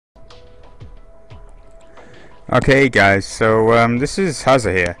Okay guys, so this is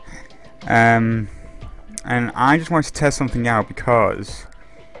Hazza here, and I just wanted to test something out because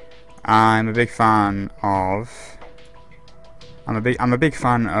I'm a big fan of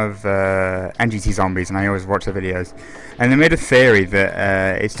NGT zombies, and I always watch the videos. And they made a theory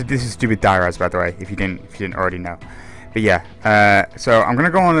that this is to do with Dairaz, by the way, if you didn't already know. But yeah, so I'm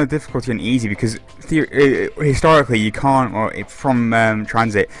gonna go on the difficulty on easy because historically you can't, or from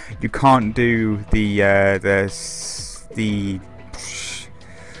transit you can't do the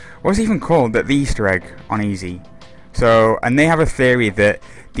what's it even called, the Easter egg on easy. So, and they have a theory that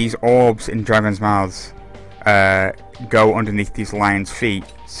these orbs in dragons' mouths go underneath these lions' feet.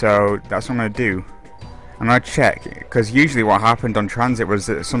 So that's what I'm gonna do. I'm gonna check, because usually what happened on transit was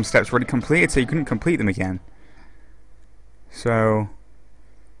that some steps were already completed, so you couldn't complete them again. So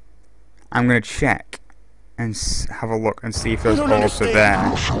I'm gonna check and have a look and see if those orbs are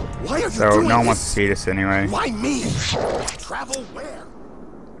there. So no one wants to see this anyway. Why me? Travel where?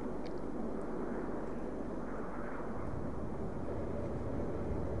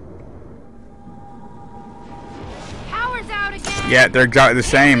 Power's out again. Yeah, they're exactly the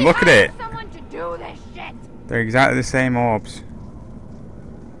same. Look at it. Someone to do this shit. They're exactly the same orbs.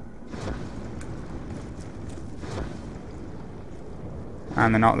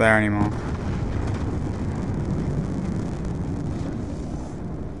 And they're not there anymore.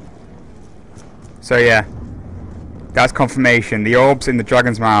 So yeah, that's confirmation. The orbs in the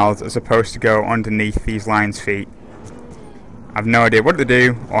dragon's mouths are supposed to go underneath these lions' feet. I've no idea what to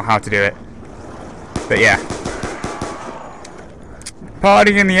do or how to do it. But yeah.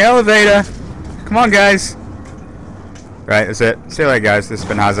 Party in the elevator! Come on guys! Right, that's it. See you later guys, this has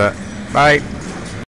been Hazza. Bye!